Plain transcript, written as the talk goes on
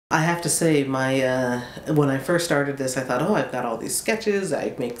I have to say, when I first started this, I thought, oh, I've got all these sketches.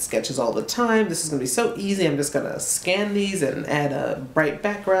 I make sketches all the time. This is going to be so easy. I'm just going to scan these and add a bright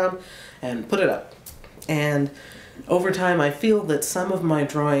background and put it up. And over time, I feel that some of my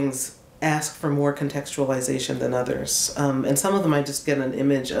drawings ask for more contextualization than others. And some of them I just get an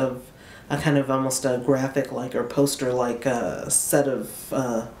image of a kind of almost a graphic-like or poster-like set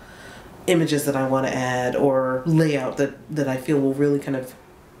of images that I want to add, or layout that I feel will really kind of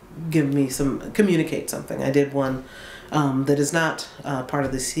communicate something. I did one that is not part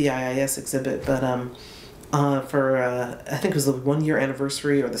of the CIIS exhibit, but for I think it was the 1-year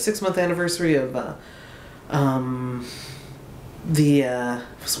anniversary or the 6-month anniversary of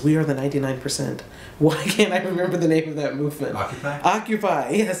We Are the 99%. Why can't I remember the name of that movement? Occupy? Occupy,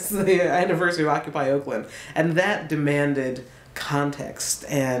 yes, the anniversary of Occupy Oakland. And that demanded context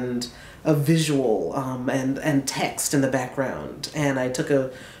and a visual and text in the background. And I took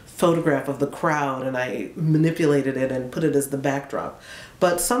a photograph of the crowd and I manipulated it and put it as the backdrop.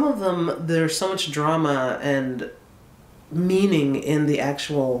 But some of them, there's so much drama and meaning in the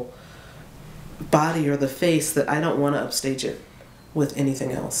actual body or the face that I don't want to upstage it with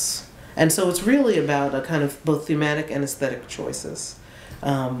anything else. And so it's really about a kind of both thematic and aesthetic choices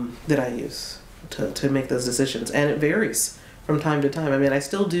that I use to make those decisions. And it varies from time to time. I mean, I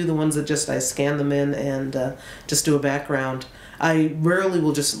still do the ones that just I scan them in and just do a background. I rarely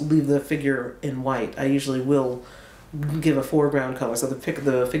will just leave the figure in white. I usually will give a foreground color, so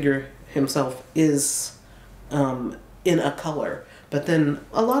the figure himself is in a color. But then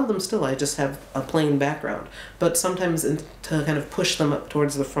a lot of them still, I just have a plain background. But sometimes to kind of push them up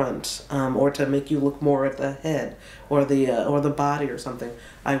towards the front, or to make you look more at the head or the body or something,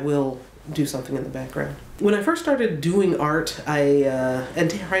 I will do something in the background. When I first started doing art,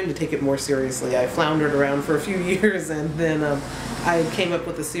 and trying to take it more seriously, I floundered around for a few years, and then I came up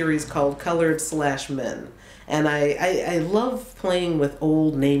with a series called Colored/Men. And I love playing with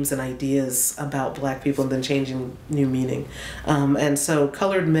old names and ideas about black people and then changing new meaning. And so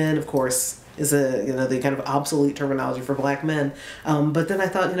Colored Men, of course, is the kind of obsolete terminology for black men. But then I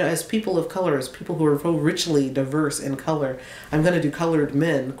thought, as people of color, as people who are so richly diverse in color, I'm going to do colored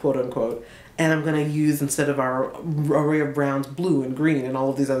men, quote unquote, and I'm going to use, instead of our array of browns, blue and green and all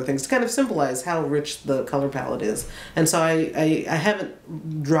of these other things to kind of symbolize how rich the color palette is. And so I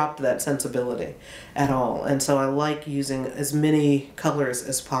haven't dropped that sensibility at all. And so I like using as many colors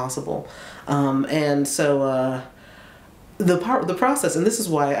as possible. And so the process, and this is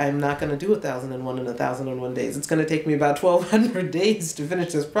why I'm not going to do 1001 in 1001 days. It's going to take me about 1,200 days to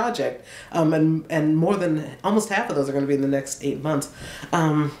finish this project, and more than almost half of those are going to be in the next 8 months.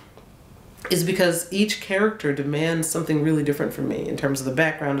 Is because each character demands something really different from me in terms of the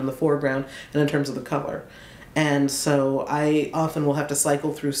background and the foreground and in terms of the color. And so I often will have to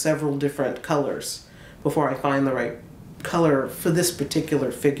cycle through several different colors before I find the right color for this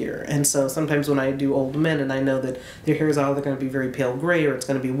particular figure. And so sometimes when I do old men and I know that their hair is either going to be very pale gray or it's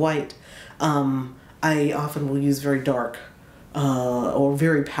going to be white, I often will use very dark or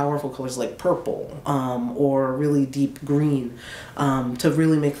very powerful colors like purple or really deep green to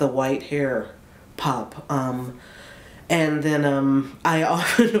really make the white hair pop. And then I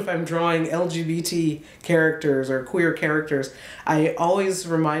often, if I'm drawing LGBT characters or queer characters, I always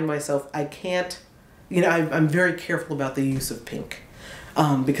remind myself I can't, I'm very careful about the use of pink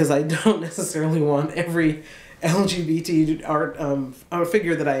because I don't necessarily want every LGBT art or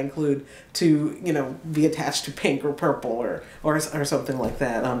figure that I include to be attached to pink or purple or something like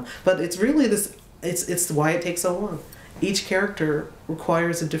that. But it's really this. It's why it takes so long. Each character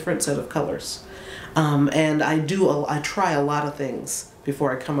requires a different set of colors, and I try a lot of things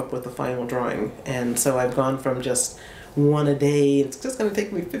before I come up with the final drawing. And so I've gone from just one a day. It's just going to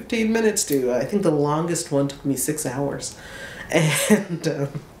take me 15 minutes to. I think the longest one took me 6 hours, and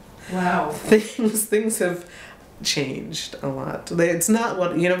wow, things have changed a lot. It's not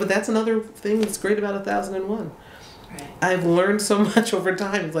what but that's another thing that's great about 1001. Right. I've learned so much over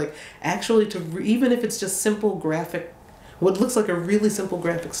time. It's like actually even if it's just simple graphic, what looks like a really simple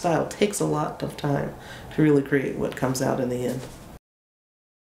graphic style takes a lot of time to really create what comes out in the end.